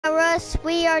Russ,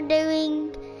 we are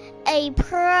doing a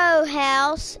pro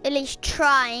house, at least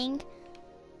trying.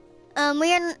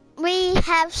 We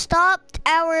have stopped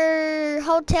our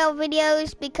hotel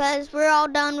videos because we're all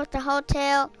done with the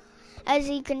hotel, as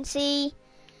you can see.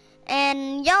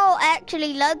 And y'all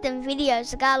actually love them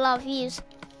videos. They got a lot of views.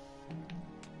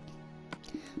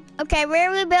 Okay, where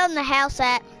are we building the house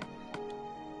at?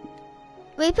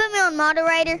 Will you put me on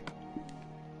moderator?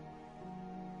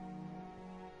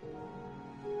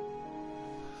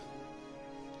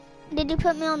 Did you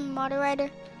put me on moderator?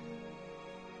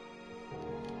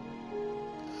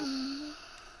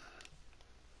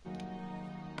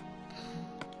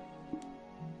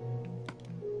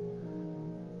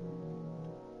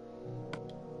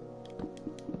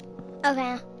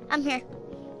 Okay, I'm here.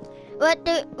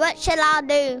 What shall I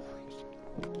do?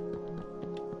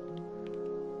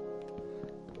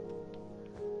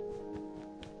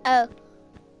 Oh.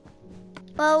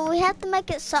 Well, we have to make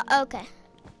it so, okay.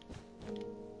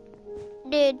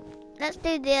 Dude, let's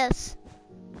do this.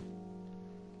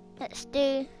 Let's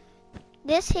do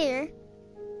this here.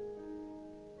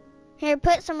 Here,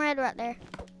 put some red right there.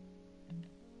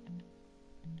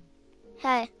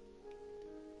 Hey.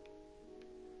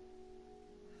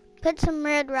 Put some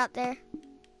red right there.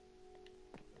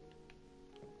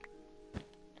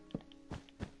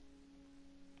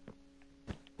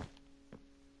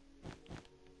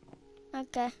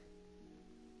 Okay.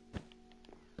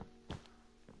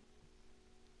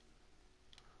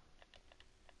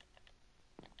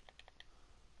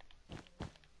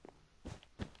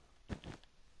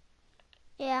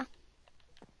 Yeah.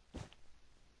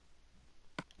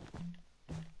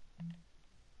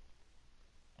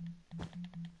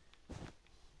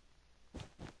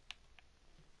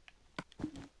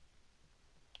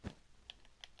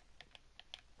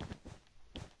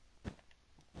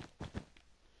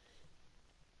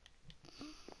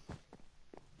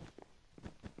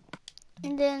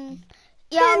 And then,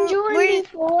 yeah, join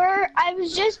before. I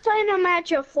was just playing a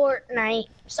match of Fortnite.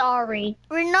 Sorry.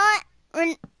 We're not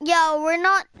doing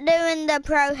the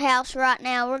pro house right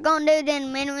now. We're gonna do it in a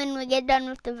minute when we get done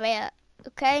with the vet.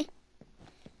 Okay?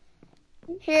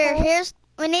 Here's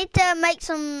we need to make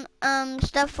some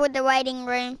stuff for the waiting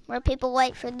room where people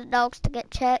wait for the dogs to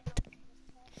get checked.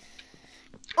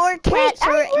 Or cats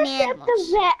or any animals. The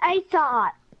vet, I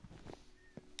thought.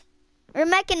 We're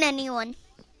making a new one.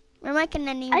 We're making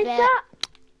a new vet.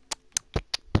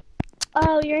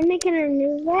 Oh, you're making a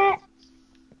new vet?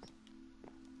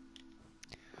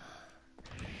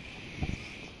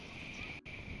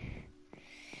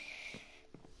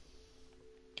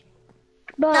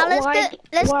 But now let's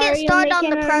get started on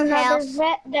the pro house.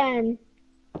 Vet then?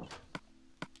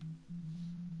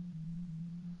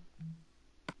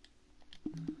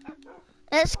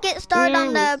 Let's get started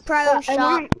on the pro shop. I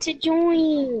want to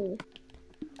join.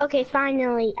 Okay,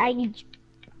 finally, I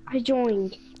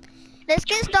joined. Let's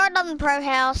get started on the pro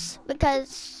house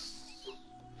because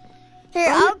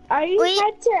here I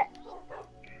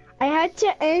had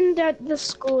to end at the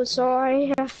school, so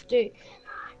I have to. Is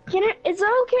it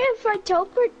okay if I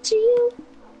teleport to you?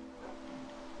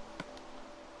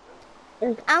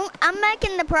 I'm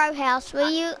making the pro house. Will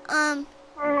you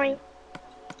Alright.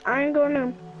 I'm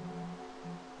gonna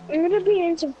be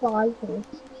in some 5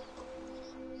 minutes.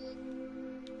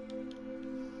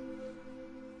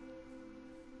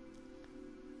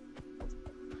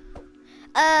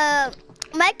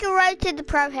 Make a road to the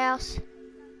pro house.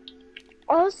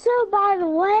 Also, by the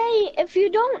way, if you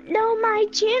don't know my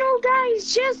channel,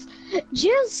 guys, just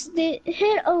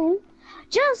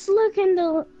look in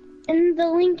the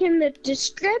link in the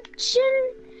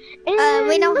description. And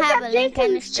we don't have a link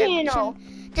in the description. Channel.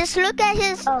 Just look at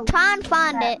his. Try and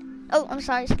find it. Oh, I'm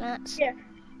sorry, Spence. Yeah.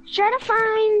 Try to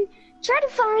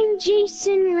find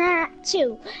Jason Rat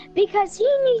too, because he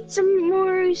needs some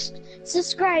more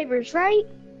subscribers, right?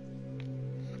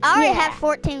 I already have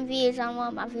 14 views on one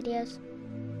of my videos.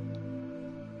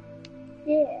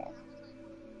 Yeah.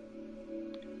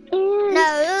 No,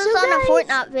 it was on a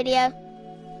Fortnite video.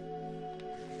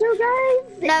 So guys,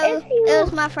 no, it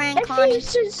was my friend Connie. If you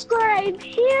subscribe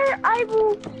here, I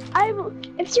will.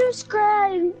 If you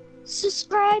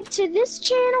subscribe to this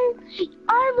channel,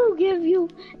 I will give you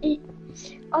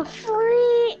a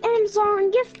free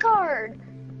Amazon gift card.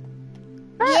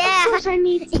 But yeah. Of course I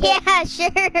need to. Yeah,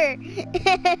 sure.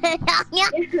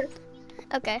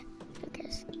 Okay. Who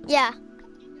cares? Yeah.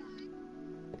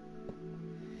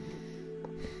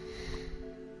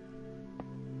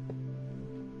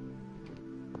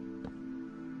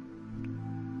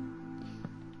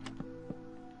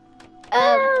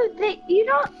 You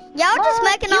don't. Y'all just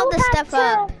making all this stuff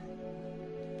up.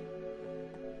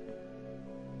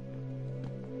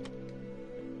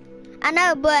 I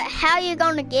know, but how you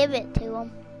gonna give it to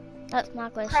them? That's my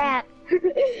question. Crap.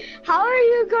 How are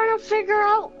you gonna figure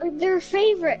out their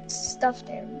favorite stuffed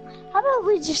animal? How about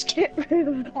we just get rid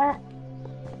of that?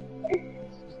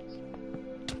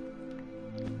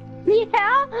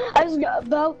 Yeah, I was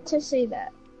about to say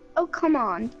that. Oh, come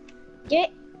on.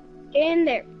 Get in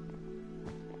there.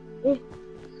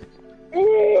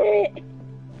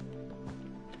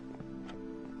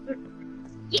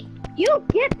 You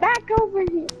get back over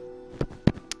here.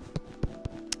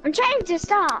 I'm trying to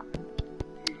stop.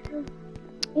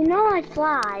 You know I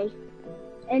fly.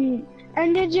 And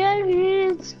the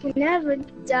giants can never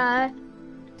die.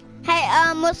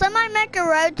 Hey, will somebody make a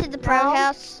road to the pro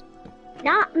house?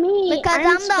 Not me. Because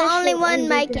I'm the special only one Ender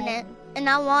making Dragon. it. And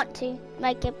I want to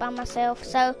make it by myself.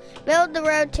 So, build the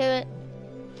road to it.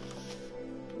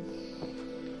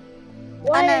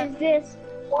 What know. is this?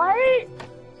 Why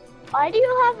do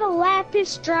you have a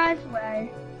lapis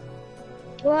driveway?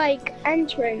 Like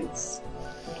entrance.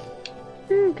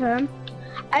 Okay.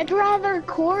 I'd rather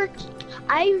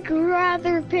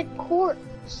pick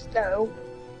quartz though.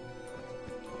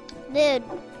 Dude,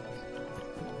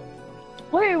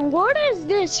 Wait, what is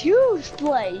this huge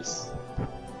place?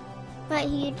 what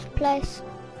huge place.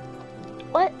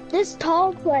 What? This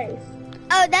tall place?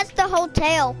 Oh, that's the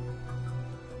hotel.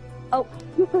 Oh.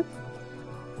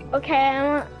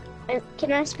 Okay,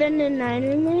 can I spend a night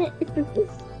in it?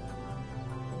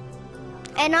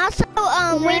 And also,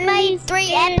 we Can I made stay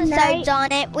 3 a episodes night?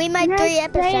 on it. We made Can 3 I stay a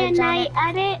episodes on night it.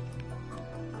 at it?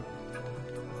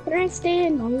 Can I stay a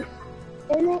night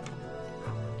in it?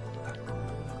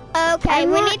 Okay, I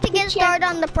we want need to to get check- started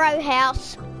on the pro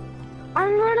house.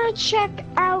 I'm gonna check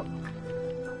out.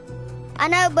 I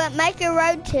know, but make a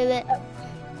road to it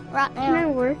right Can I now.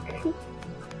 work?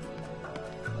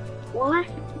 What?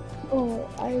 Oh,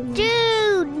 I'm.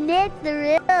 Dude, Nick the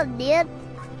real dude.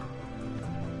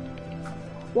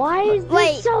 Why is this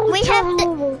Wait, so we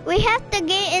tall? have to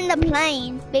get in the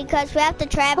plane because we have to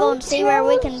travel and see where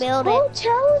we can build it.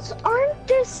 Hotels aren't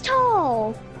this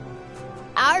tall.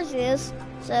 Ours is,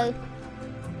 so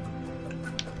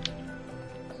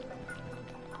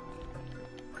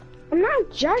I'm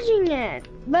not judging it,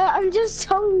 but I'm just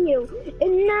telling you,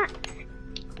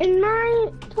 in my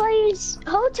place,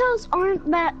 hotels aren't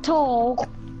that tall.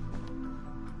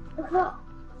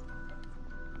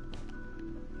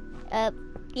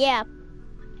 yeah,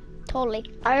 totally.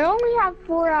 I only have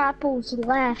 4 apples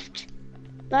left.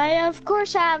 But I of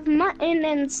course have mutton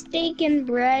and steak and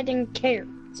bread and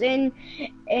carrots and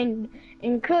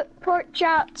cooked pork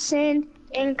chops and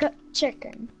cooked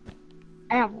chicken.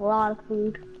 I have a lot of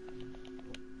food.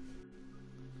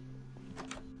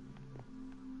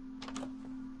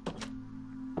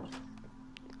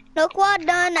 Look what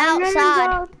done I'm outside.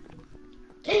 gonna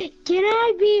go- Can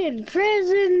I be in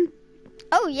prison?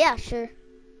 Oh yeah, sure.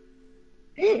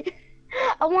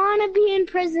 I want to be in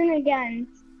prison again.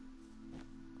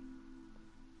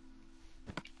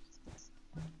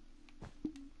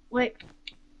 Wait.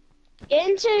 Get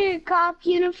into your cop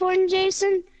uniform,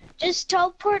 Jason. Just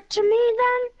teleport to me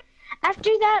then. After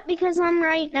that, because I'm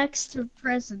right next to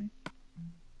prison.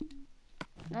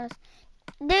 Nice.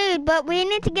 Dude, but we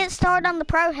need to get started on the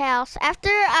pro house. After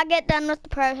I get done with the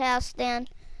pro house, then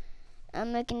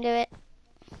we can do it.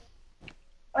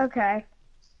 Okay.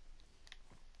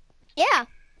 Yeah.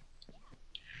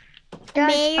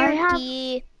 Guys,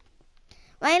 America.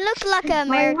 Mine looks like an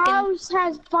American. My house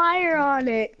has fire on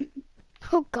it.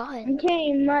 Oh God.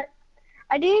 Okay, but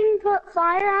I didn't put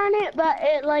fire on it, but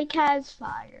it like has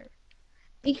fire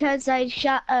because I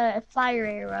shot a fire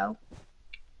arrow.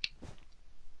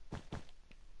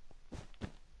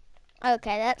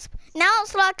 Okay, that's now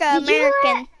it's like an Did you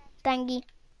American thingy.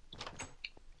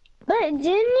 But didn't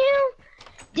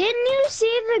you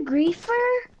see the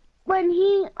griefer when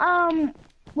he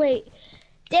wait,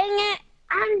 dang it,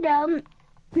 I'm dumb.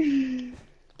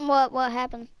 What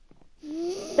happened?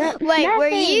 Wait, Wait, were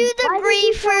you the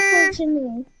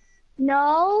griefer?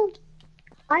 No,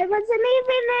 I wasn't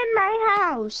even in my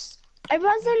house. I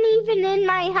wasn't even in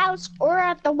my house or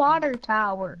at the water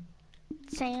tower.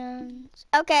 Sounds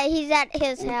okay. He's at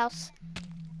his house.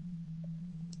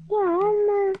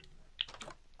 Yeah,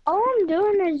 all I'm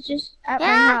doing is just at my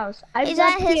Yeah, house. I he's was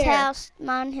at up his here. house,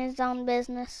 mind his own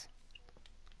business.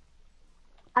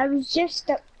 I was just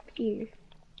up here.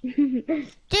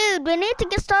 Dude, we need to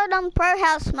get started on the pro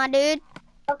house, my dude.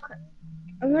 Okay.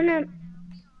 I'm gonna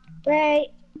wait.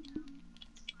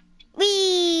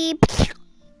 We.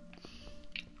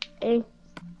 Hey.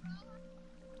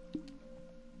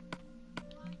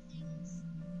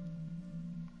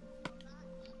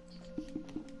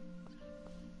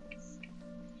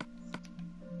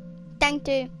 trying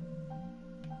to.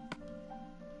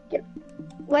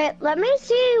 Wait, let me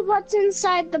see what's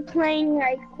inside the plane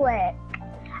right quick.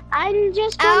 I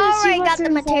just I want to see already what's got the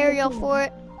inside material plane. for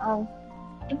it. Oh.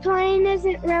 The plane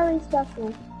isn't really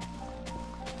special.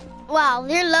 Wow,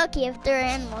 you're lucky if their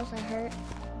animals are hurt.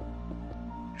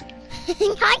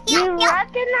 You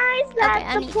recognize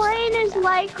that Okay, the plane is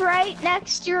like right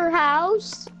next to your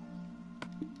house?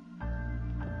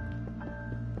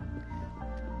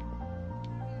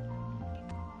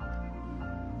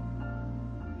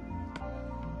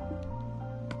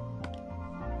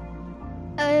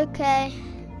 Okay.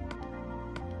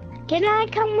 Can I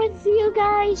come with you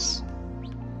guys?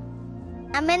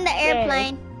 I'm in the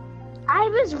airplane. I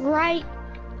was right.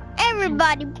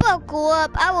 Everybody buckle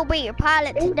up. I will be your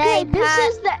pilot today. Okay, this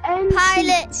is the end.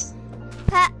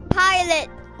 Pilot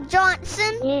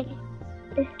Johnson. Yeah.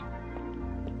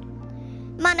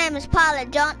 My name is Pilot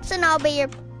Johnson. I'll be your...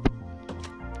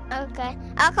 Okay.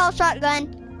 I'll call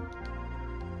shotgun.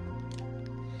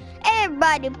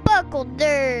 Everybody buckle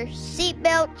their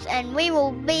seatbelts and we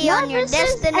will be on your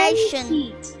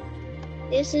destination.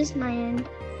 This is my end.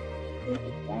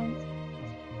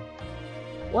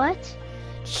 What?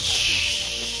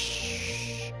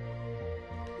 Shh.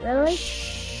 Really?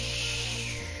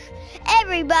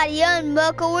 Everybody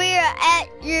unbuckle. We are at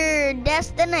your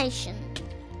destination.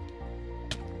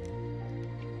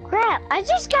 Crap, I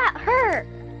just got hurt.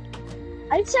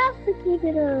 I just have to keep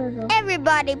it a little.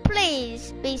 Everybody,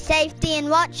 please be safety and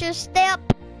watch your step.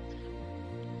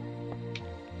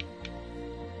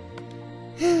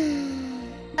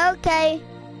 Okay.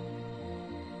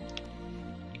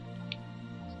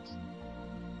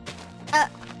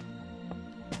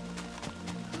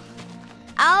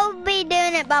 I'll be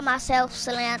doing it by myself,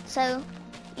 Salant, so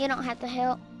you don't have to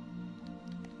help.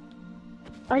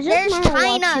 There's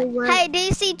China. Hey, do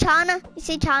you see China? You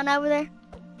see China over there?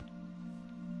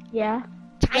 Yeah.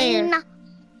 China.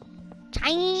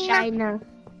 China.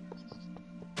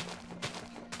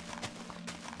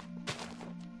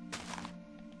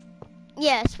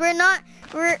 Yes, we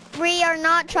are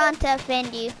not trying to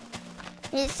offend you.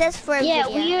 It says for a video.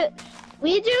 Yeah,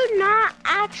 we do not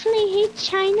actually hate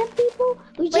China people.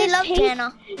 We just love hate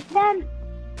China. them.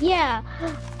 Yeah.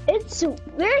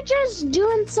 We're just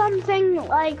doing something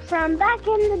like from back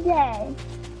in the day.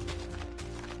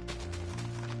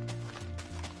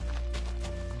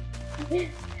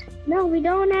 No, we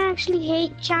don't actually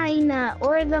hate China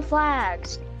or the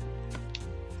flags.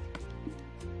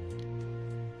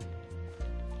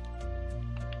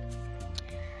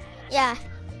 Yeah.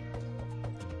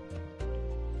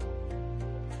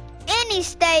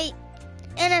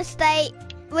 In a state,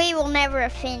 we will never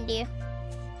offend you.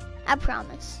 I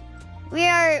promise. We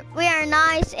are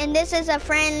nice, and this is a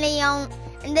friendly and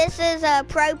this is a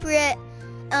appropriate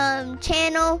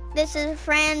channel. This is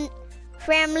a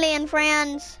family and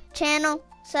friends channel,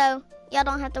 so y'all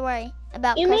don't have to worry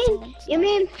about cussing. You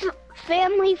mean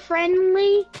family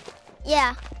friendly?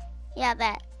 Yeah,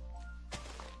 that.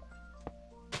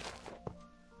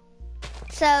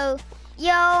 So,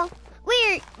 y'all,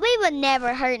 we would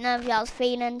never hurt none of y'all's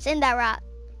feelings, isn't that right?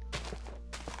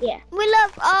 Yeah. We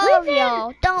love all of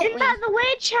y'all, don't we? And by the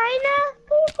way, China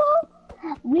people,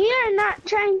 we are not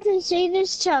trying to say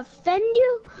this to offend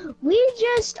you. We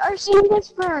just are saying this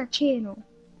for our channel.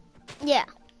 Yeah.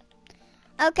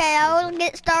 Okay, I will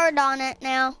get started on it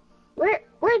now. We're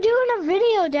doing a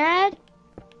video, Dad.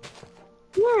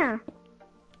 Yeah.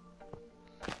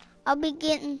 I'll be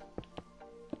getting...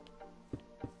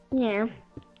 Yeah.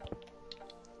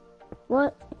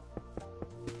 What?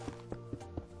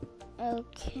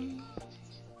 Okay.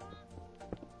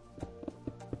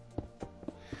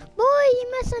 Boy,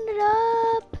 you messing it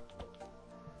up.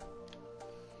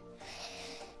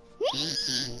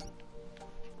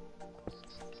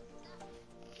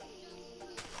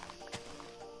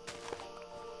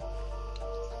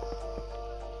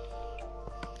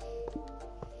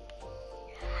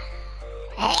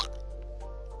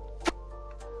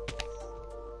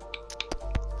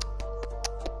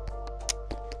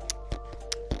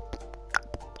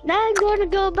 Now I'm going to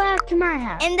go back to my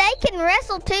house. And they can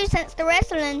wrestle too, since the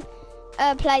wrestling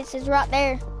place is right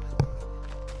there.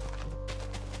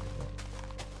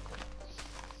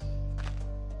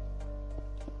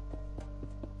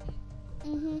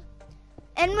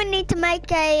 And we need to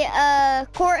make a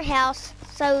courthouse,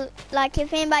 so like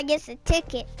if anybody gets a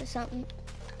ticket or something.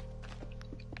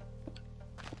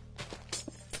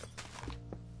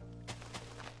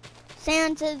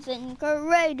 Santa's and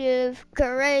creative,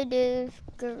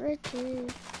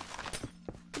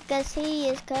 because he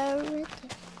is creative.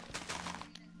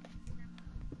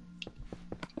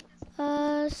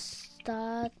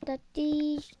 Stop. da da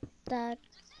dee da.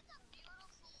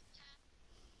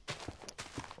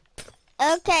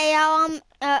 Okay, y'all.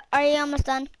 Are you almost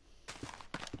done?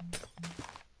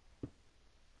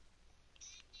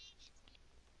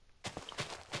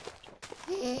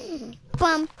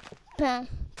 Bum, bum,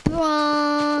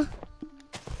 bum.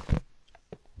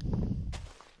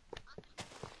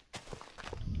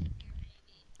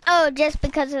 Oh, just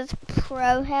because it's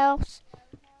pro house.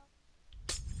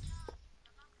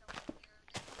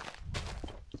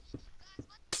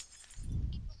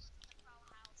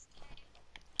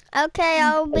 Okay,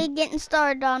 I'll be getting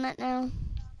started on it now.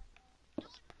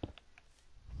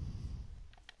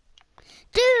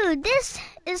 Dude, this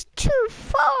is too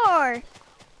far.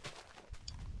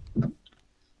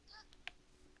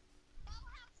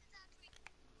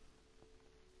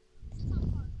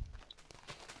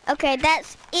 Okay,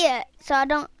 that's it. So I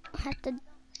don't have to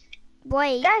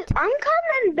wait. Guys, I'm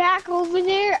coming back over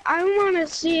there. I want to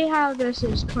see how this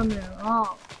is coming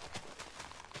along.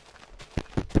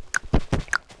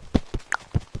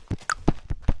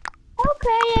 Okay,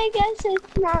 I guess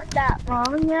it's not that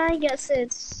long. Yeah, I guess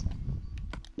it's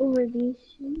over these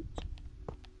sheets.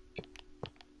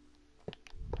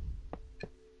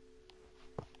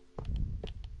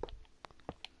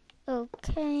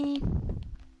 Okay.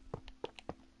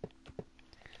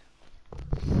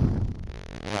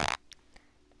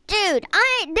 Dude,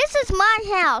 this is my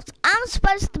house. I'm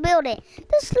supposed to build it.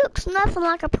 This looks nothing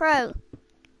like a pro.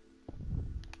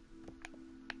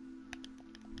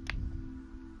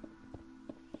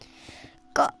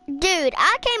 Dude,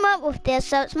 I came up with this,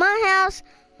 so it's my house,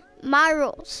 my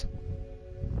rules.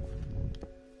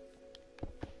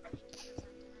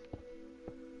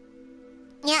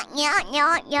 Yeah.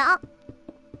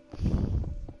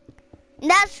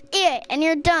 That's it, and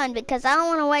you're done because I don't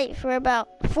want to wait for about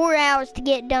 4 hours to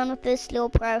get done with this little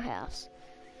pro house.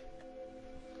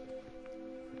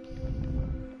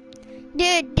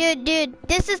 Dude,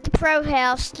 this is the pro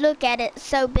house. Look at it, it's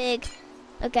so big.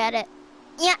 Look at it.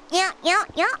 Yeah.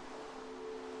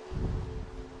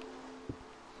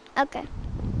 Okay.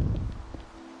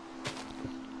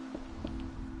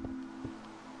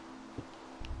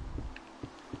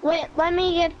 Wait, let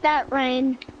me get that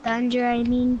rain. Thunder, I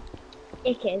mean.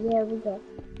 Okay, there we go.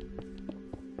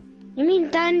 You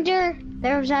mean thunder?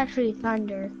 There was actually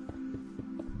thunder.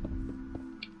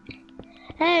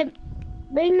 Hey,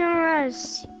 Big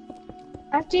Russ.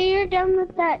 After you're done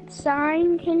with that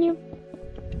sign, can you...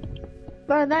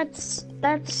 Well, that's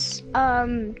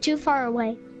too far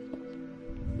away.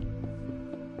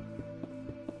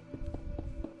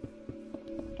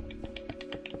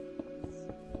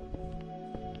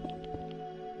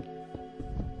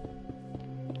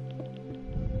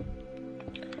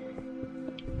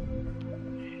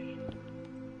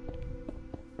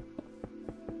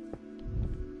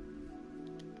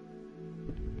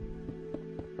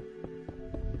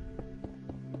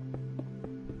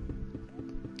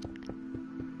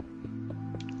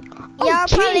 Y'all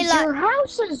probably like... Your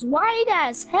house is wide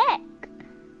as heck.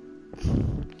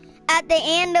 At the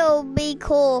end, it'll be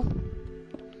cool.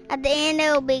 At the end,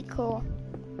 it'll be cool.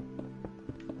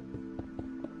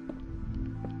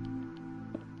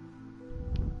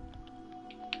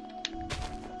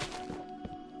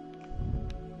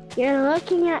 You're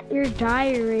looking at your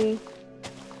diary.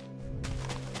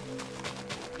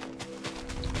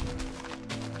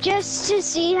 Just to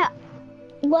see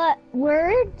what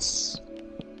words?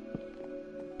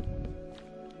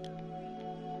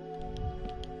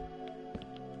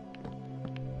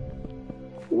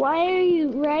 Why are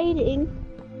you writing?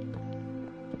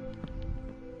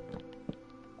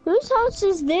 Whose house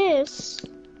is this?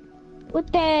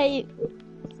 With the...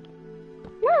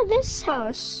 No, this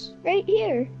house. Right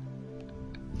here.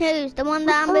 Who's? The one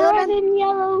that I'm With the red building? and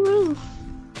yellow roof.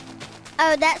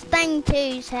 Oh, that's Thing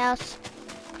 2's house.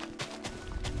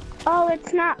 Oh,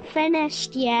 it's not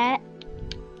finished yet.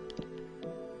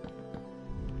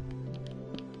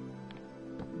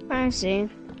 I see.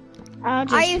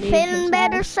 Are you feeling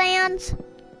better, Sans?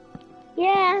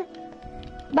 Yeah.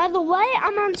 By the way,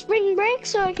 I'm on spring break,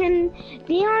 so I can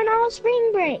be on all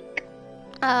spring break.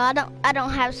 Oh, I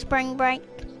don't have spring break.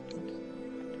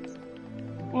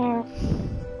 Yeah.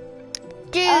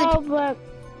 Dude, but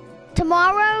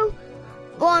tomorrow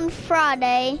on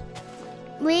Friday,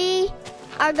 we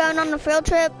are going on a field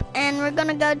trip and we're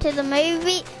gonna go to the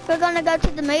movie. We're gonna go to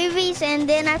the movies, and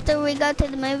then after we go to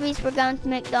the movies, we're going to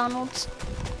McDonald's.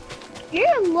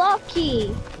 You're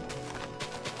lucky.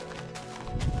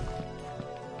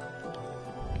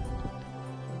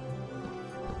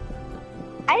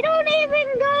 I don't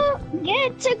even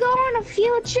get to go on a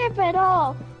field trip at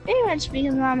all. Pretty much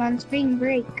because I'm on spring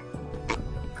break.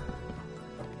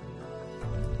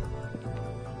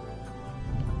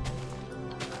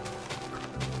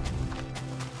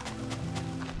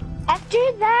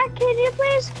 can you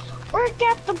please work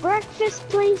at the breakfast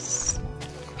place?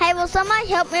 Hey, will somebody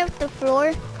help me with the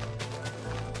floor?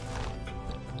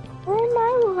 And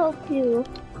I will help you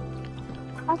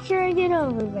after I get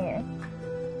over there.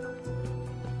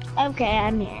 Okay,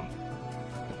 I'm here.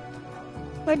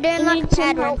 We're doing I like a need some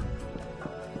pattern. help.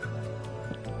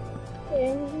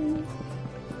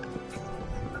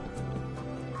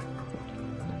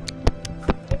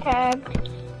 Okay.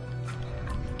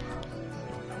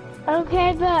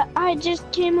 Okay, but I just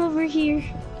came over here.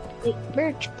 Like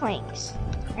birch planks,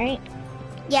 right?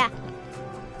 Yeah.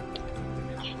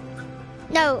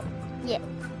 No. Yeah.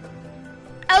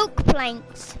 Oak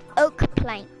planks. Oak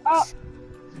planks.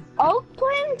 Oak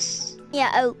planks?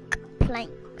 Yeah, oak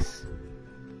planks.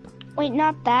 Wait,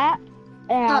 not that.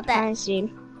 Yeah, Not that. I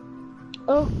see.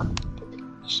 Oak.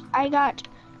 I got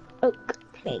oak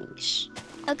planks.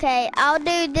 Okay, I'll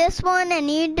do this one and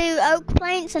you do oak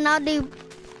planks and I'll do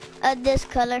this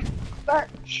color.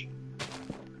 Birch.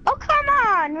 Oh, come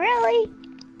on, really?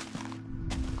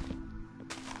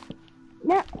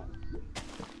 No.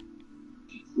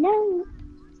 No.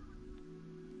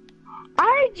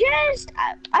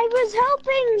 I was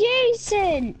helping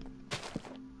Jason.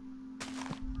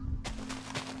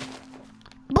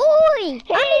 Boy, He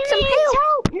I need some needs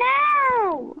help. help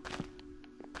now.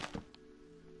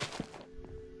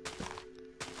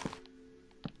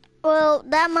 Well,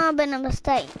 that might have been a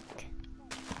mistake.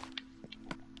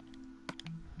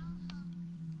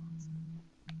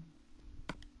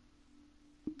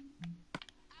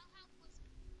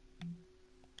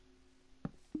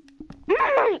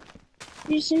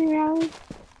 Jason, really?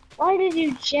 Why did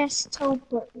you just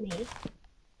teleport me?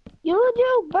 You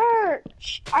do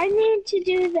birch. I need to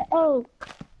do the oak.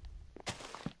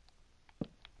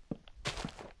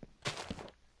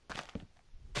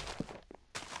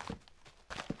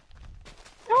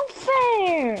 Not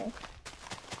fair.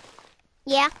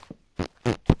 Yeah.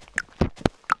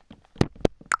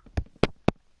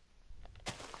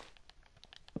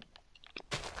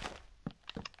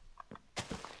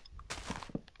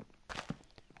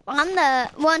 I'm the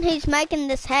one who's making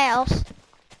this house.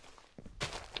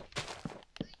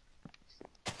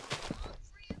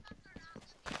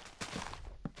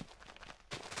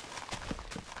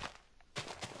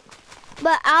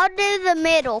 But I'll do the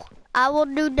middle. I will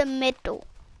do the middle.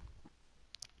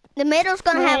 The middle's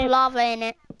gonna have lava in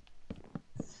it.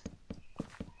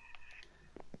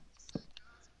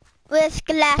 With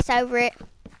glass over it.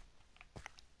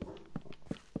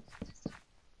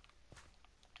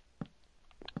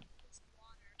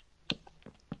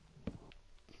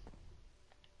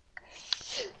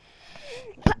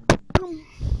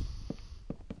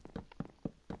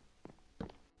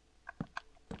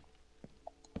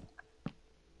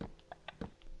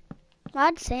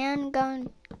 I'd say I'm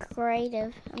going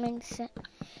creative. I mean,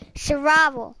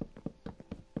 survival.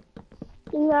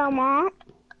 Yeah, Mom.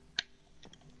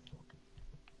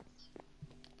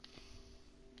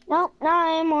 Nope,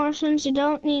 not anymore since you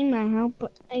don't need my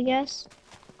help, I guess.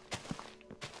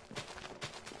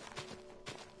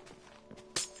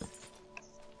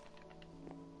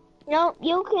 Nope,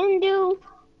 you can do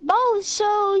both,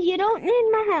 so you don't need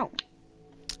my help.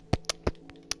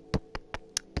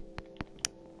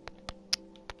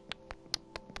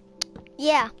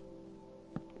 Yeah.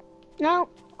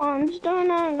 Nope, I'm still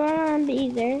not gonna be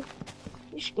there.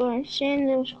 Just gonna stand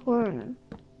in this corner.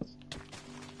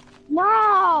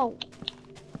 No!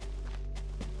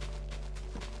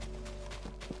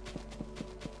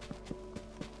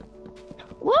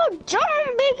 Well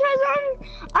done, because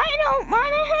I don't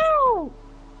wanna help!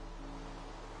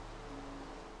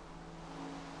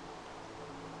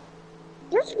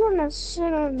 Just gonna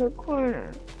sit on the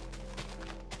corner.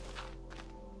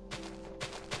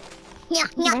 Yeah,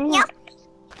 yeah, yeah.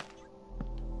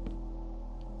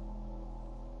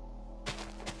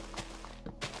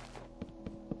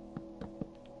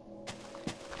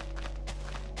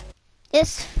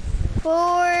 It's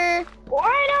for...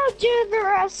 Why don't do the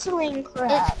wrestling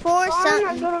crap? It's for something.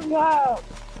 I'm not gonna go.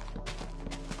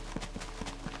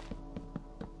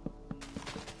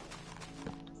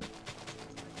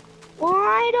 Well,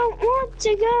 I don't want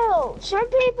to go. Some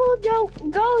people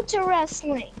don't go to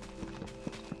wrestling.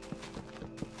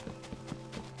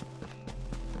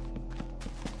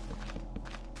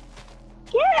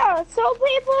 Yeah, some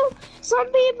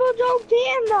people don't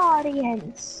be in the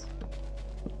audience.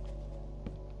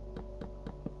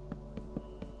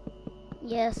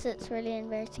 Yes, it's really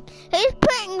embarrassing. Who's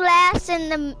putting glass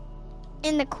in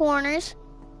the corners?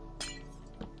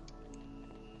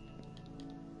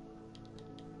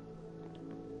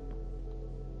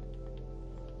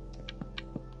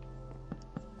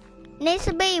 Needs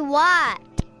to be white.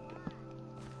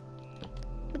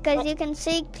 because you can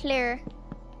see clear.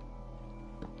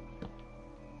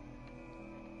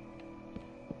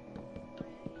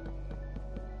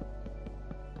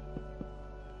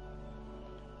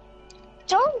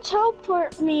 Don't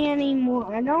teleport me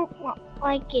anymore. I don't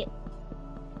like it.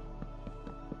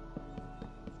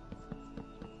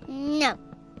 No.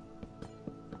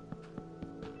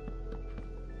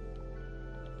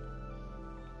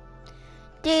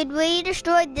 Dude, we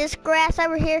destroyed this grass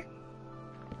over here.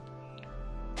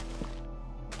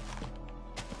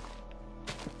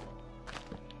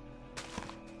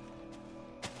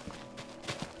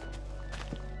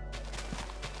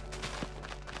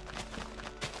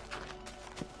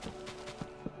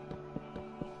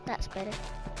 That's better.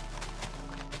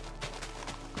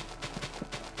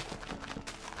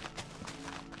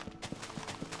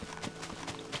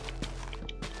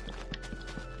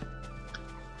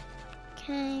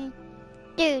 Okay.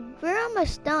 Dude, we're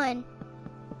almost done.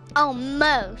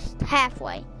 Almost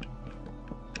halfway.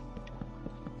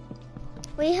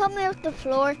 Will you help me with the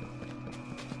floor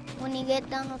when you get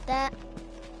done with that?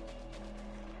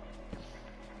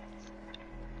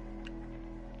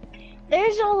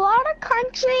 There's a lot of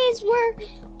countries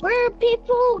where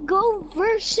people go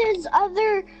versus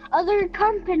other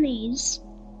companies.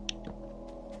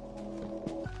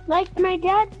 Like my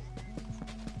dad.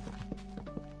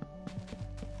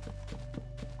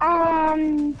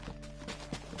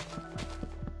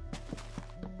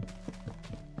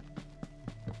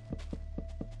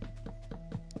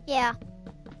 Yeah.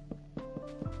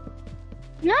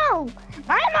 No,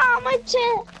 my mom went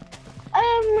to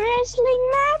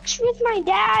wrestling match with my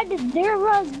dad. There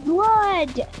was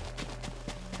blood.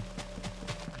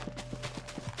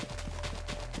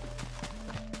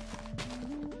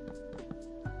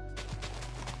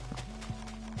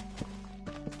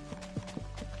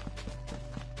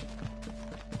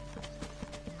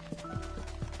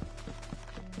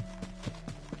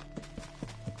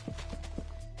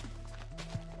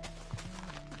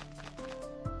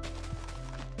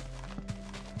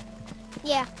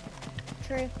 Yeah.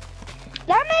 True.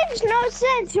 That makes no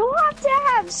sense. You'll have to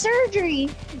have surgery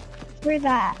for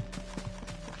that.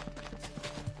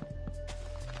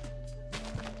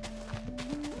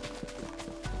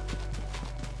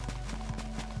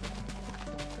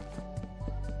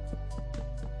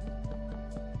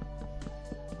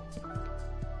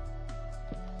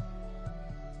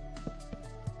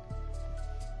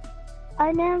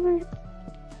 I never.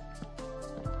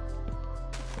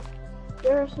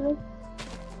 Seriously?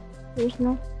 There's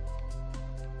no.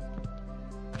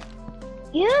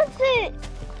 You think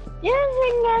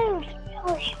I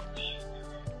was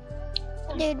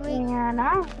really. Dude, And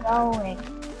I'm going.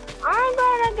 I'm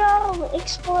gonna go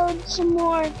explode some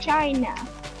more China.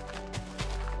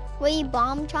 will you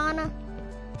bomb China?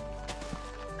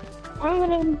 I'm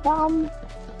gonna bomb.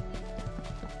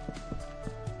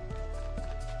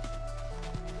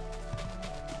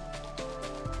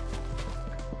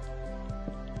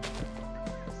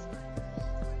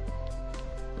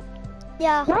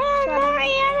 Yeah.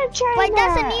 Mariana, China. Wait,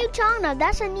 that's a new China.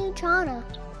 That's a new China.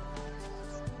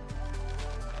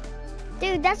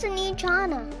 Dude, that's a new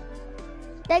China.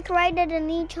 They created a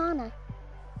new China.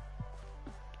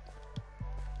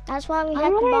 That's why we have to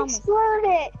I'm gonna bomb it. explode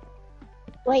it.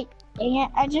 Wait, dang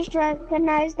it. I just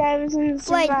recognized I was in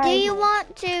survival. Wait, do you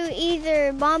want to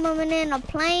either bomb them in a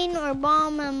plane or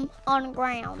bomb them on the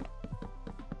ground?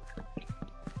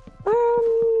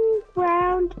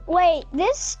 Ground. Wait,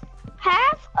 this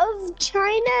half of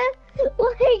China,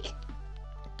 like,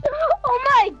 oh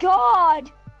my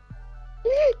God.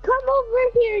 Come over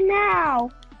here now.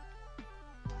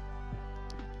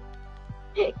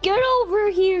 Get over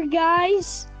here,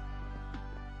 guys.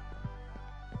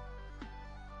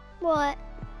 What?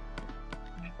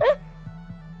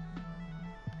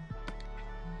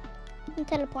 I'm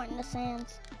teleporting the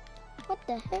sands. What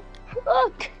the heck?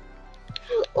 Look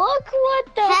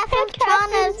what the Half heck of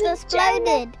China's happens in China.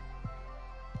 exploded.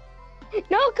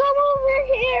 No, come over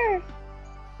here.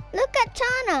 Look at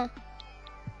China.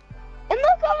 And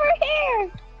look over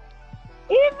here.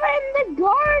 Even the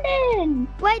garden.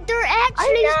 Wait, they're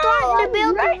actually starting to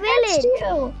build right a next village. to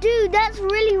you. Dude, that's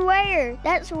really rare.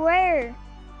 That's rare.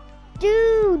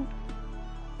 Dude,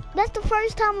 that's the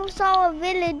first time I saw a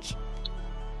village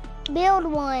build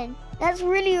one. That's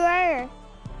really rare.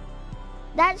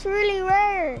 That's really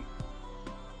rare.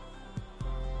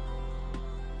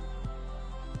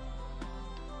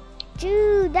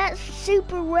 Dude, that's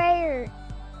super rare.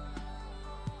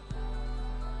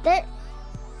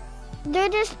 They're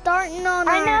just starting on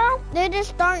they're just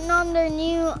starting on their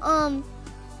new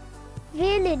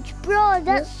village. Bro,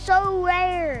 that's so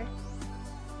rare.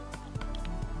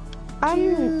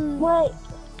 Wait.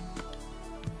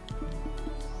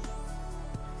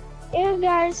 Here,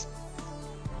 guys.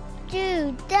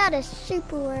 Dude, that is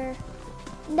super rare.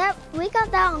 That we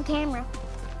got that on camera.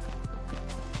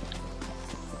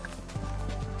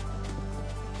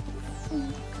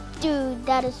 Dude,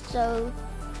 that is so.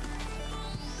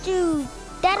 Dude,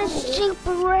 that is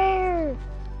super rare.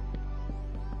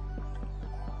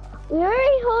 We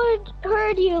already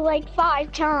heard you like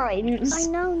 5 times. I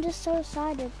know, I'm just so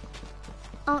excited.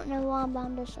 I don't know why, but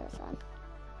I'm just so excited.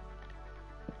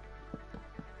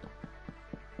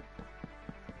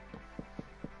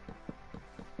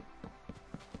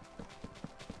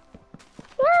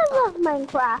 I love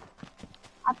Minecraft.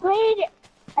 I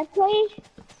played,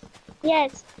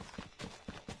 yes.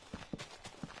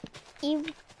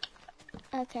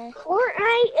 Okay.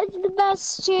 Fortnite is the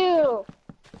best too.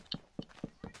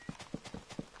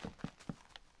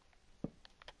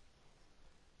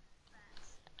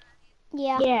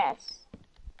 Yeah. Yes.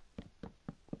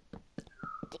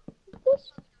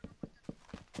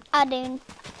 I do.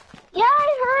 Yeah, I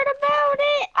heard about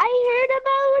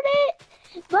it,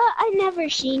 but I never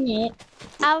seen it.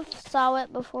 I've saw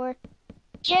it before.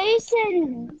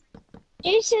 Jason,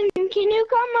 can you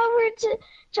come over to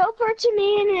teleport to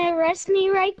me and arrest me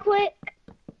right quick?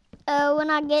 When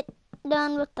I get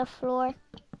done with the floor.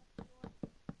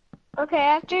 Okay,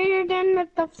 after you're done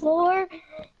with the floor,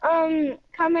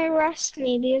 come arrest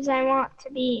me because I want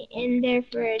to be in there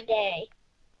for a day.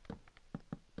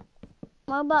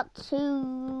 What about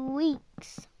 2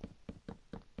 weeks?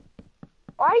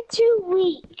 Why 2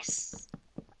 weeks?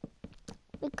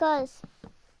 Because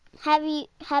did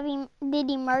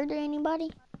he murder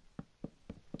anybody?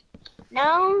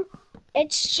 No,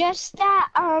 it's just that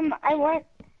I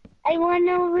went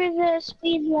over the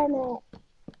speed limit.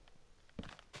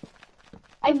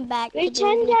 I'm back.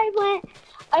 Pretend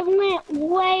I went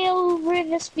way over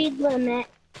the speed limit.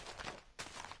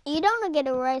 You don't get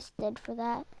arrested for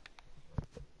that.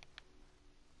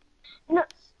 No.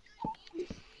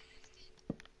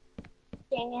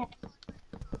 Dang it.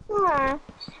 Huh.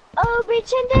 Oh,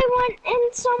 pretend I went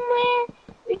in somewhere.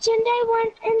 Pretend I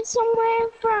went in somewhere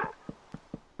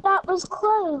that was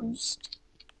closed.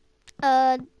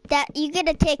 That you get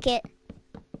a ticket.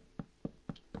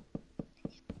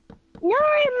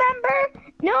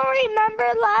 No, remember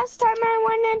last time I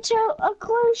went into a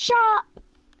closed shop.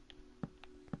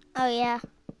 Oh yeah.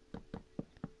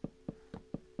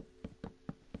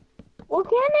 Well,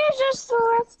 can't they just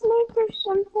arrest me for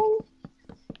something?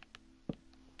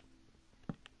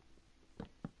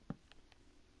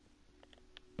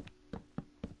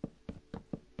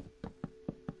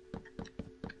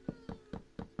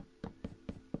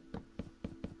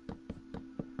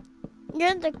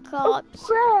 You're the cops. Oh,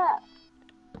 crap.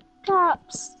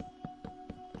 Cops.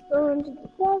 Go into the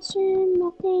classroom,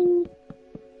 nothing.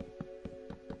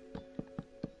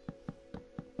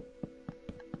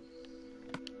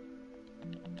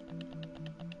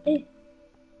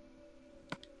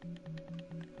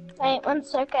 Wait, 1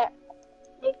 second.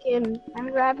 I'm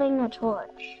grabbing a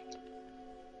torch.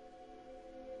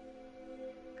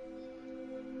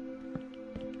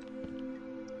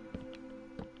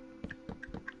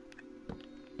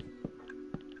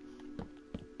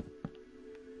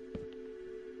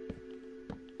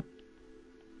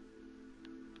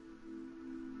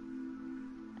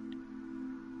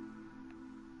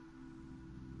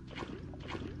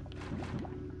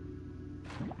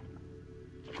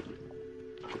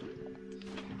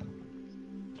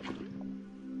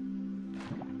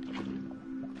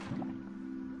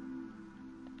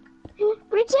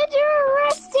 Pretend you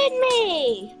arrested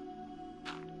me!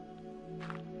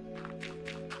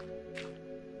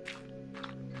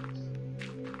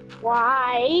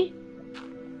 Why?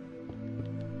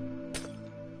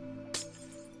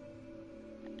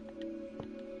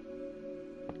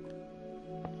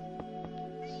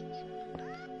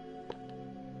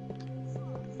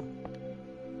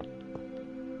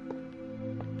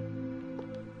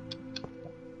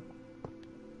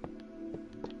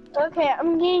 Okay,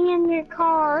 I'm getting in your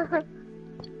car.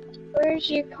 Where's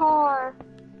your car?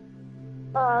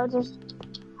 Oh,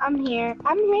 I'm here.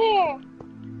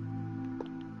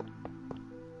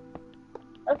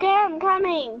 Okay, I'm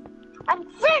coming.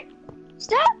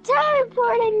 Stop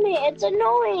teleporting me. It's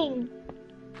annoying.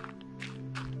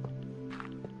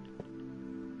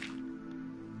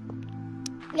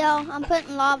 Yo, I'm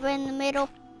putting lava in the middle.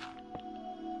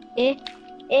 Dang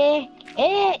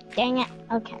it.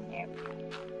 Okay, there we go.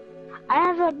 I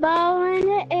have a bow and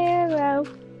an arrow.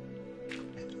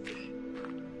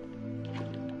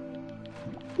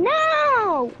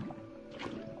 No!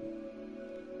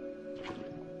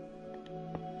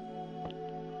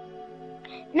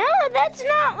 No, that's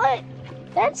not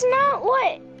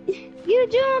what you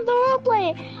do in the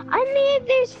roleplay. I need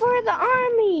these for the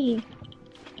army.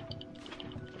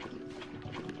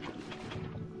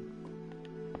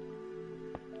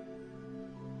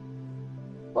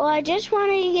 Well, I just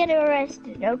wanted to get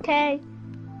arrested, okay?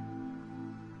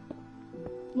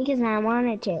 Because I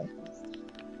wanted to.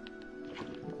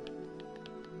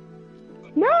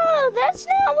 No, that's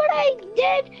not what I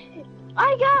did.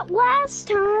 I got last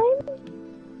time.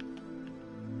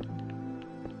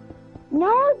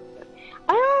 No,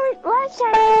 last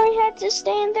time I only had to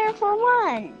stand there for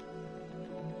one.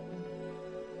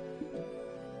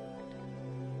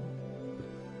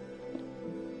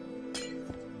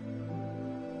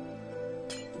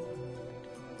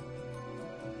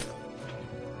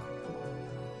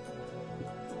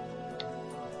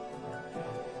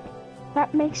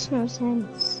 That makes no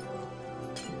sense.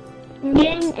 I'm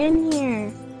getting in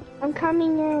here. I'm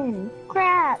coming in.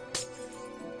 Crap.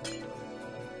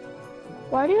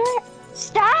 Why do I...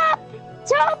 Stop!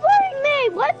 Teleporting me!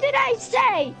 What did I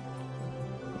say?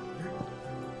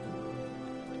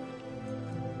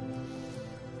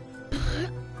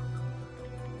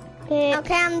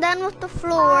 Okay, I'm done with the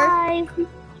floor. Bye.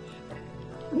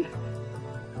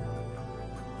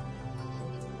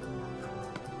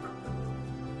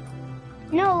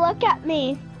 No, look at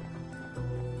me.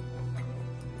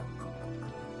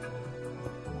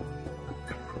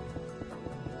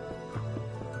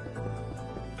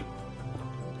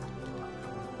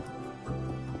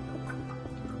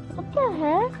 What the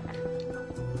heck?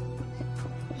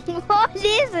 What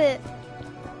is it?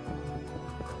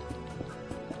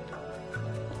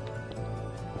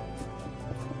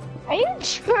 Are you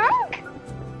drunk?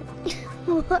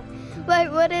 Wait,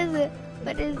 what is it?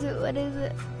 What is it? What is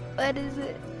it? What is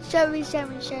it? Show me, show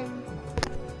me, show me.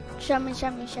 Show me,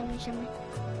 show me, show me, show me.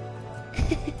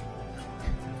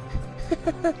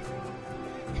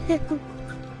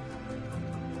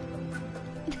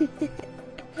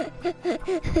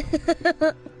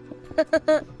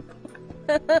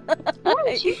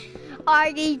 Are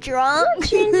you drunk?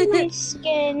 Change my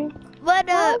skin. What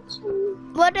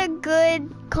a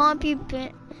good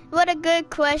compliment. What a good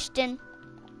question.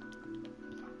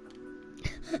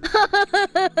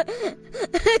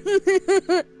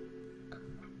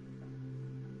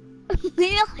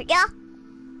 Yeah.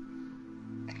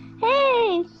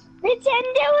 Hey,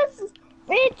 pretend it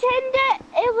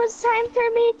was time for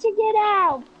me to get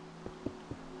out.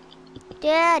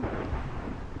 Dad.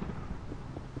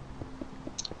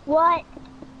 What?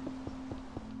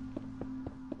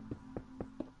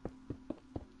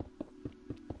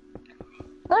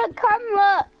 Look, come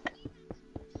look.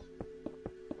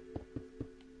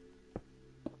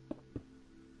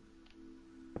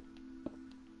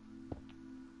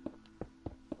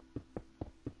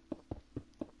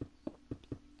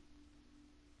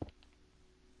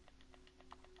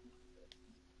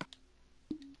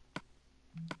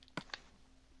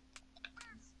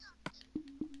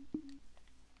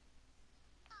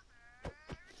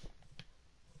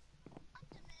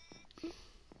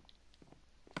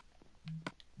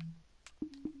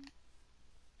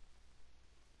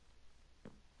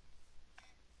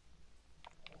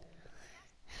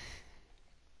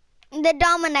 The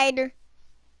Dominator.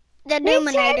 The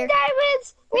Dominator. Pretend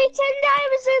I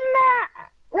was in that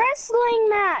wrestling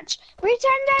match.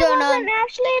 Pretend I wasn't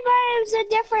actually, but it was a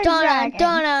different dragon.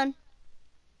 Dun.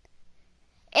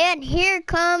 And here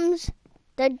comes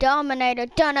the Dominator.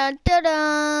 Dun dun dun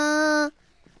dun.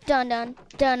 Dun dun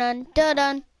dun dun dun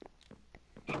dun.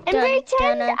 And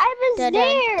pretend I was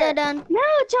there. No,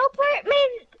 teleport me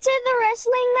to the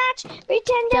wrestling match.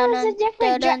 Pretend it was a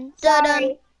different dragon.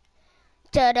 Sorry.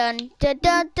 Dun dun dun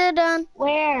dun dun dun.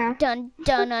 Where? Dun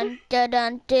dun dun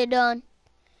dun dun dun.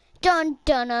 Dun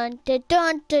dun dun dun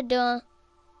dun dun dun.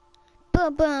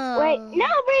 Boom boom. Wait, no,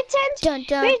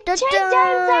 pretend I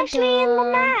was actually in the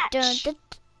match. Dun dun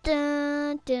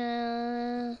dun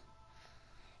dun.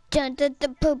 Dun dun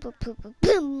dun boom boom boom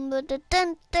boom boom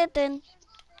dun dun dun.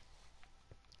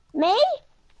 Me?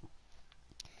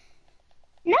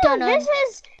 No, this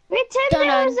is pretend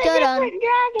there was a different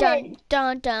dragon.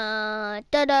 Dun dun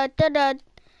dun dun dun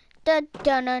dun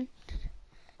dun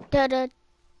dun dun.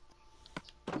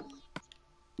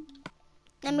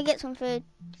 Let me get some food.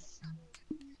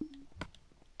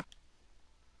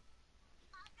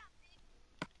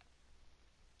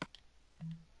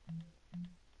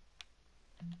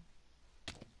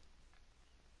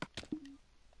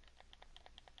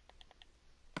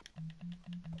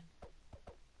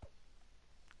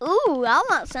 Ooh, I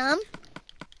want some.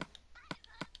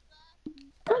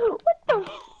 Oh, what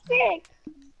the frick?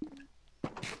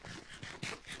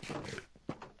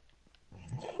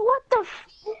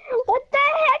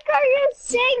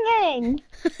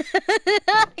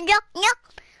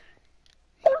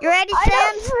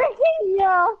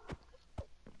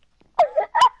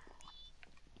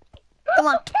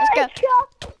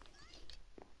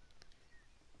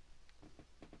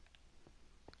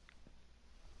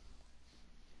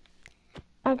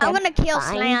 Okay. I'm gonna kill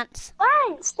fine. Slants.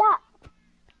 Fine, stop.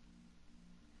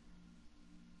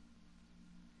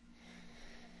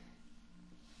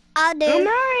 I'll do. I'm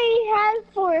already have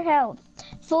full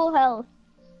health.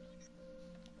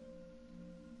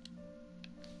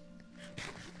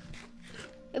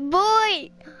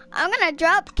 Boy, I'm gonna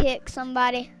drop kick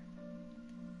somebody.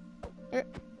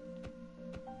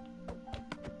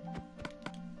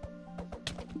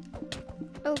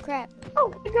 Oh crap. Oh,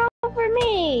 go for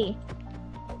me.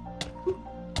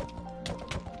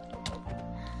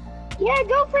 Yeah,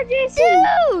 go for Jason.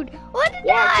 Dude, what did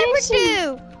Yeah, I Jason.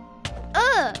 ever do?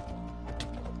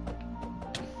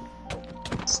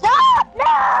 Stop!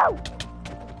 No!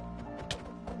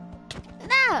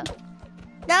 No.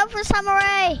 Go for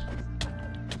samurai.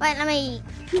 Wait, let me.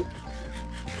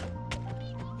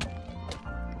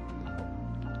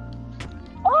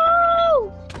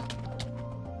 Oh!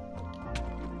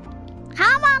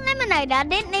 How am I eliminated? I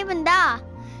didn't even die.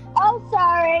 Oh,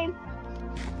 sorry.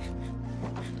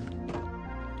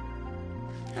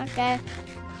 Okay.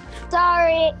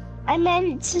 Sorry. I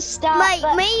meant to stop. Wait,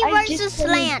 but me I versus just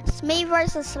didn't- Slants. Me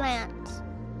versus Slants.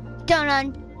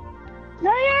 Dun.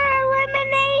 No, you're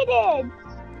eliminated.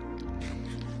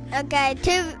 Okay,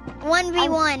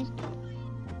 1v1.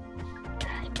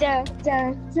 Dun,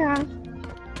 dun, dun.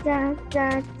 Dun,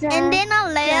 dun, dun. And then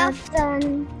I left. Dun,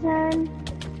 dun, dun.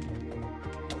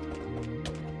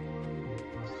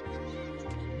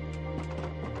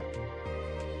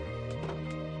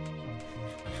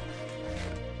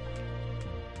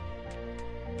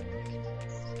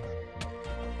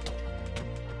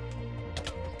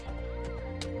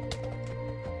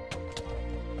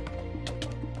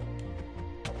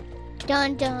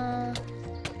 Dun dun.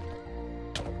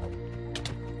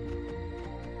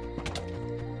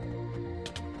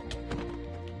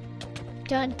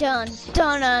 Dun dun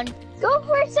dun dun. Go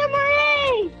for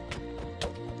samurai.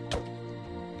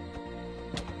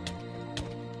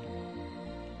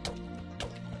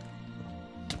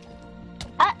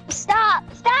 Stop!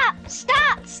 Stop!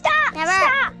 Stop! Stop! Never.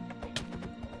 Stop!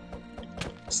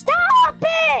 Stop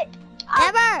it!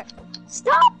 Never.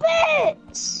 Stop it!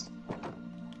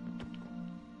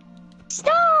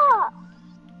 Stop!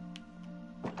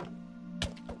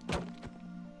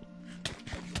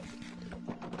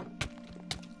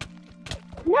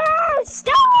 No!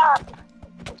 Stop!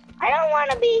 I don't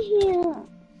want to be here.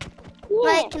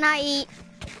 Yeah. Wait, can I eat?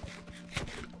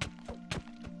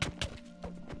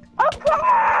 Oh, come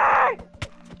on!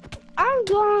 I'm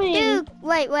going. Dude,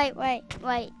 wait.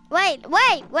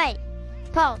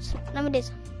 Pause. Let me do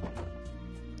something.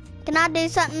 Can I do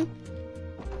something?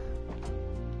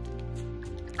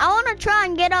 I want to try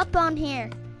and get up on here.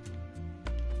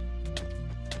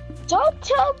 Don't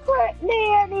teleport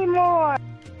me anymore.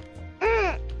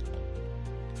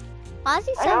 Why is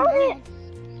he I so don't mad? need-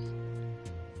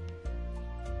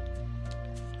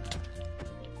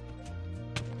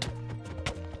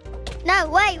 No,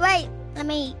 wait. Let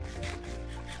me eat.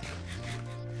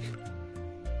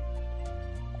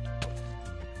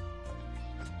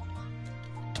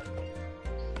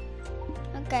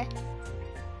 Okay.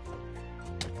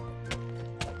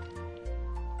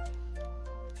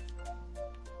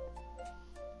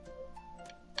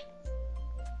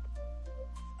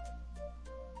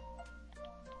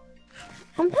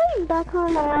 I'm putting back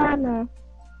on my armor.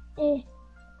 Eh.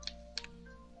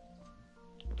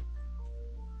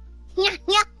 Yeah.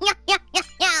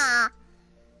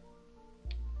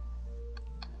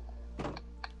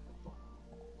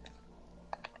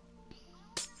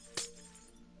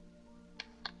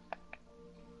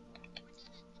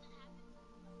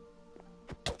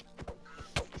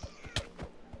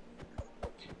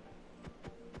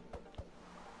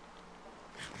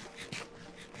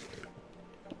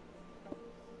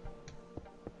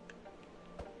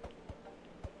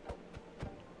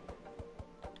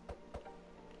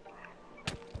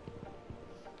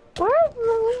 Where's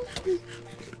the...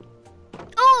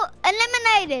 Oh,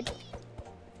 eliminated.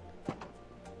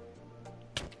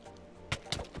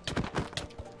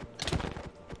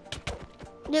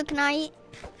 Dude, can I eat?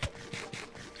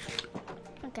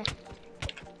 Okay.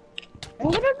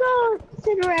 I'm gonna go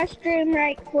to the restroom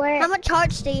right quick. How much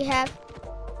hearts do you have?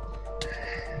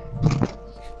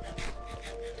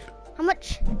 How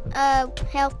much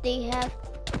health do you have?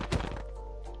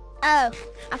 Oh,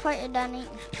 I thought you were done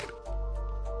eating.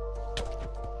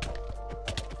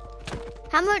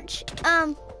 How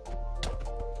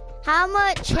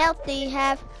much health do you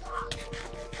have?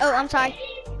 Oh, I'm sorry.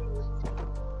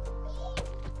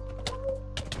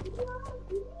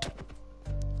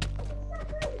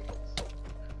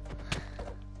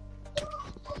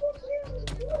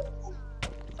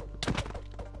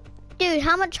 Dude, Dude,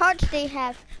 how much hearts do you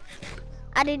have?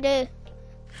 I do.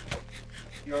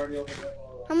 You already opened it.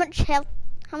 How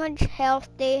much health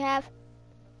do you have?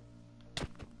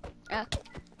 Oh.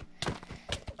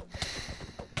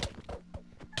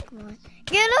 Come on.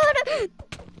 Get on it!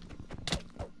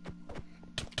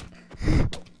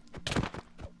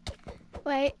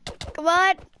 Wait. Come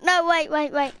on. No, wait.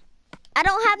 I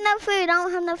don't have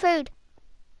no food.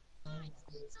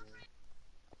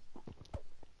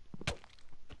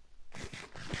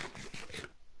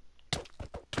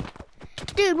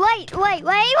 Dude, wait.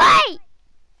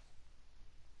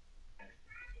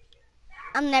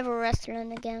 I'm never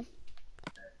wrestling again.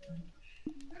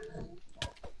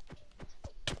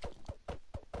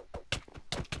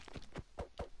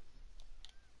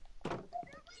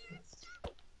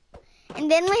 And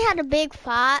then we had a big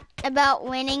fight about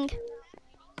winning.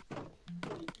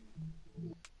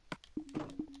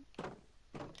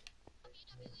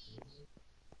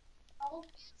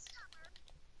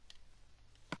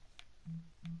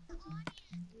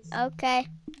 Okay.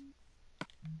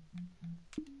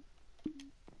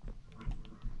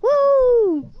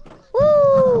 Woo!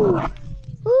 Woo!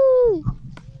 Woo!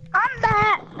 I'm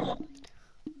back.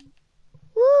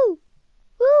 Woo!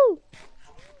 Woo!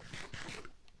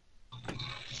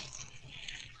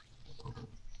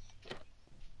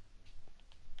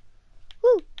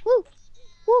 Woo! Woo!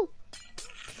 Woo!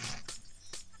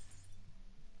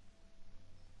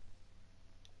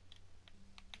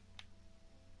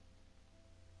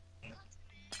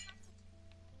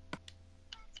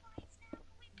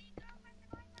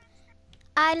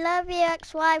 I love you,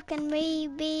 ex-wife. Can we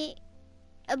be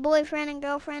a boyfriend and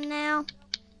girlfriend now?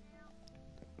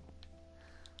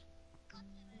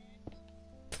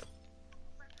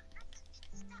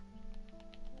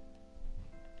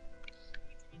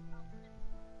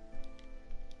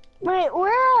 Wait,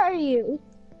 where are you?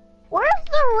 Where's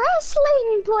the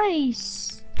wrestling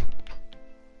place?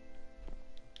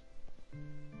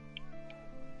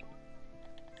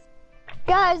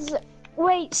 Guys,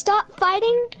 wait, stop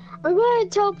fighting. I'm gonna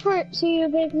teleport to you,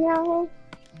 baby now.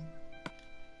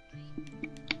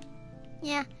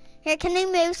 Yeah. Here, can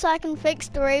you move so I can fix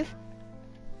the roof?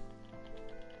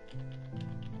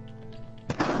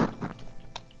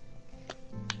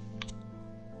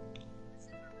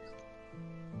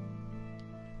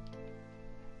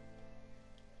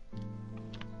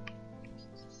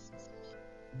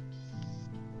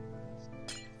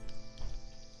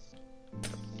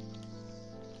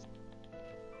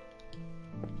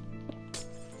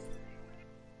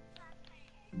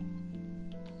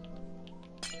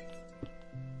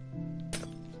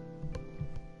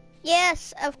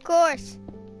 Yes, of course.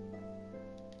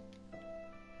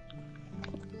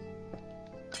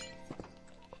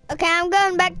 Okay, I'm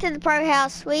going back to the pro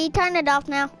house. We turn it off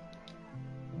now.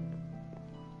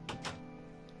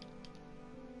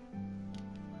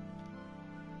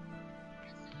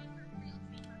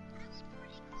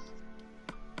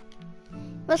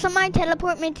 Will somebody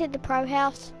teleport me to the pro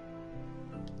house?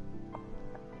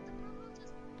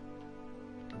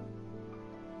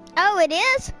 Oh, it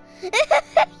is?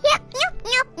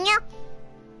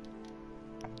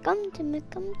 Come to me,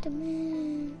 come to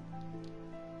me.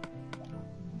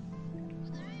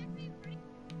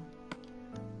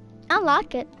 I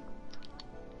like it.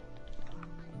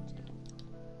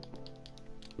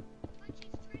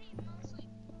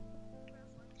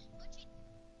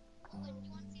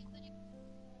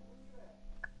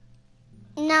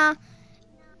 Nah,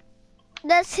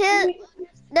 does her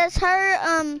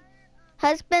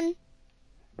husband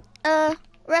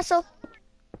wrestle?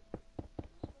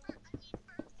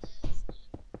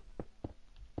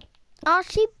 Oh,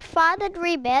 she fought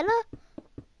Rebella?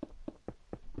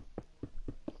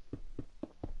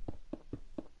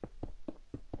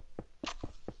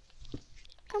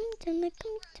 Come to me,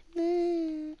 come to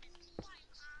me.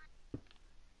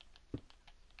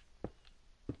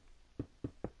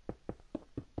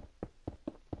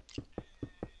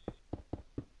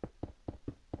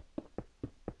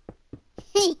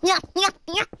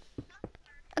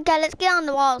 Okay, let's get on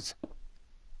the walls.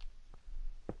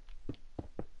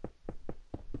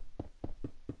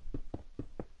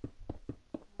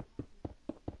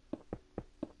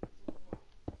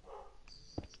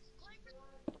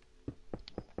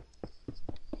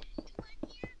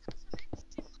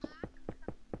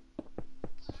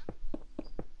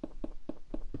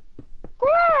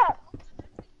 Crap!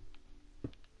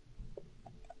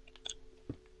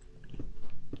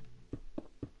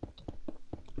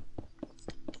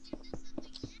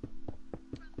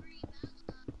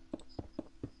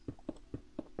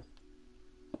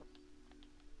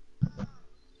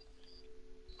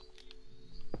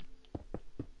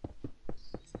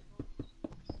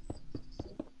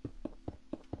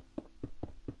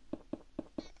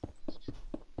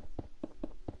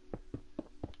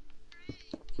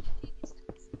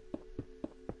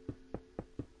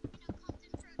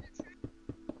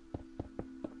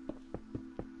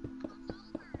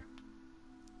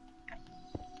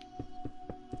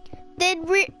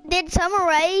 Did Summer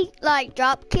Rae like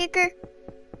drop kicker?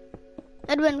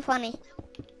 That'd been funny.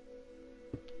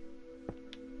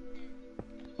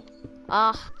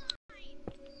 Ah.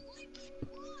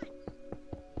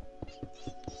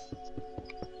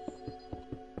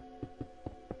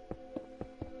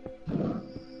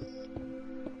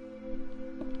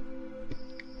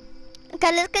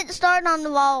 Okay, let's get started on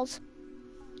the walls.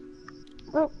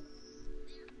 Oh.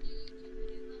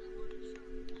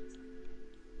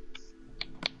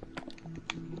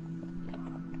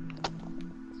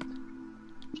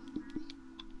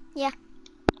 Yeah.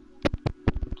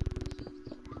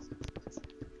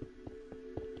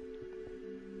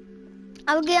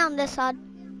 I'll get on this side.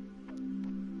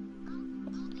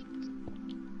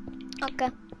 Okay.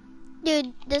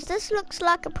 Dude, does this look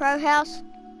like a pro house?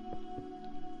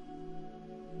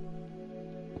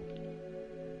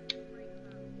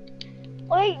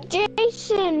 Wait,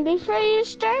 Jason, before you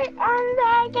start on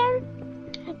that again,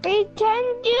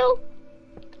 pretend you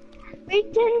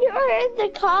are the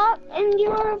cop and you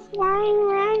are flying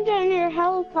around on your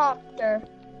helicopter.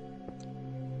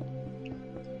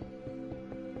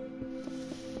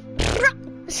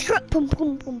 Boom,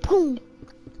 boom, boom, boom.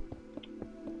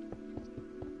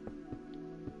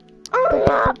 Oh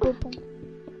no! Boom, boom, boom.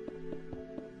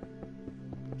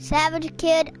 Savage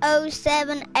Kid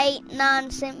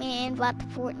 0789 sent me an invite to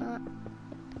Fortnite.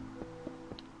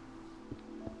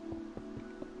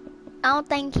 I don't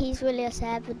think he's really a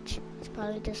savage. He's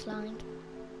probably just lying.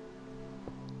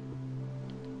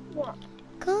 What?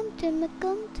 Come to me,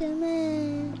 come to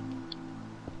me.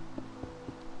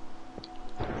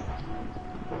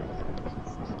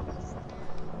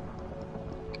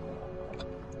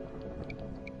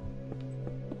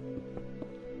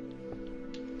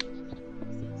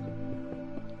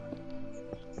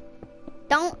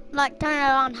 Don't like turn it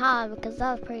on high because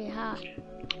that was pretty high.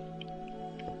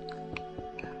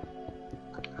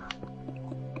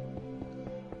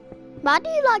 Why do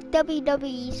you like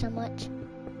WWE so much?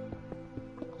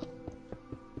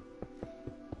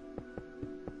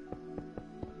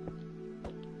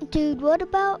 Dude, what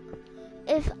about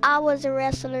if I was a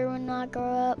wrestler when I grew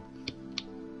up?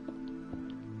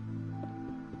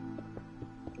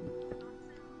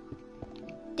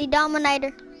 The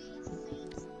Dominator.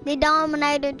 The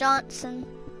Dominator Johnson.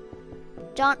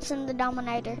 Johnson the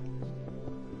Dominator.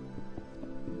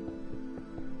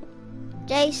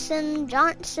 Jason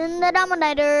Johnson the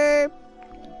Dominator.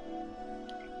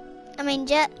 I mean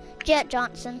Jet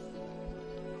Johnson.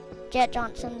 Jet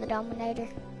Johnson the Dominator.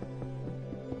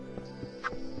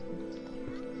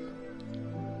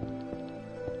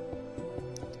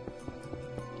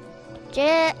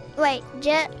 Jet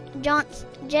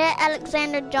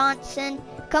Alexander Johnson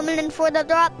coming in for the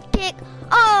drop kick.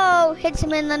 Oh, hits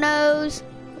him in the nose.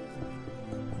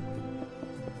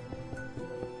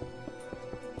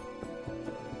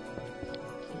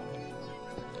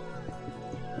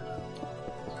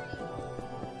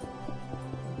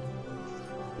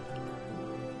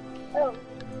 Oh.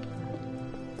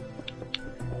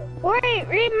 Wait,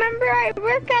 remember I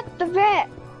work at the vet.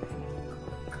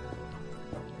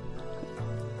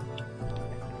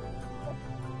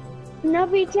 No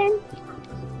pretend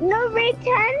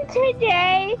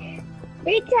today.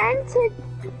 Pretend to.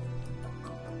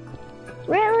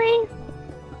 Really?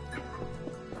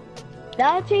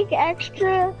 That'll take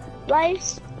extra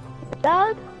life.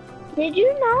 Did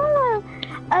you know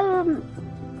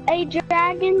a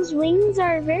dragon's wings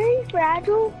are very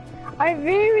fragile? Are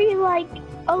very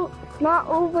not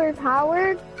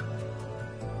overpowered?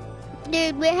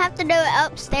 Dude, we have to do it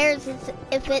upstairs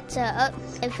if it's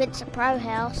a pro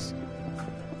house.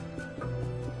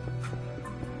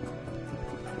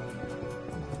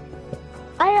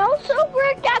 I also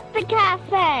work at the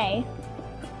cafe.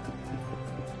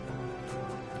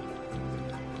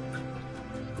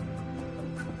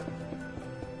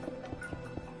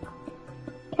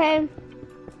 Okay.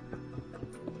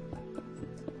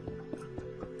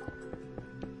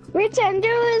 Pretend it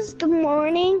was the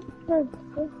morning.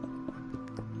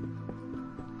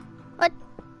 What?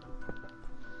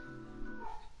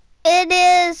 It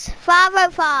is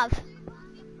 5:05.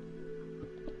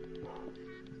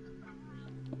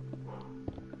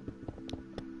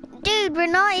 Dude, we're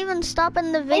not even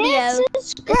stopping the video.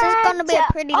 This is going to be a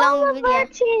pretty long video. Our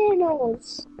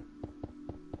channels.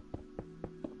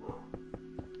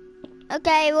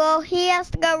 Okay, well, he has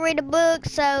to go read a book,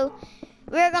 so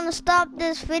we're going to stop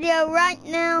this video right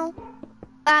now.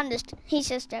 He's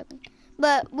just joking.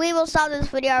 But we will stop this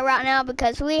video right now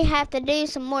because we have to do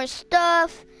some more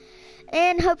stuff.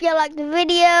 And hope y'all like the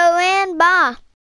video, and bye.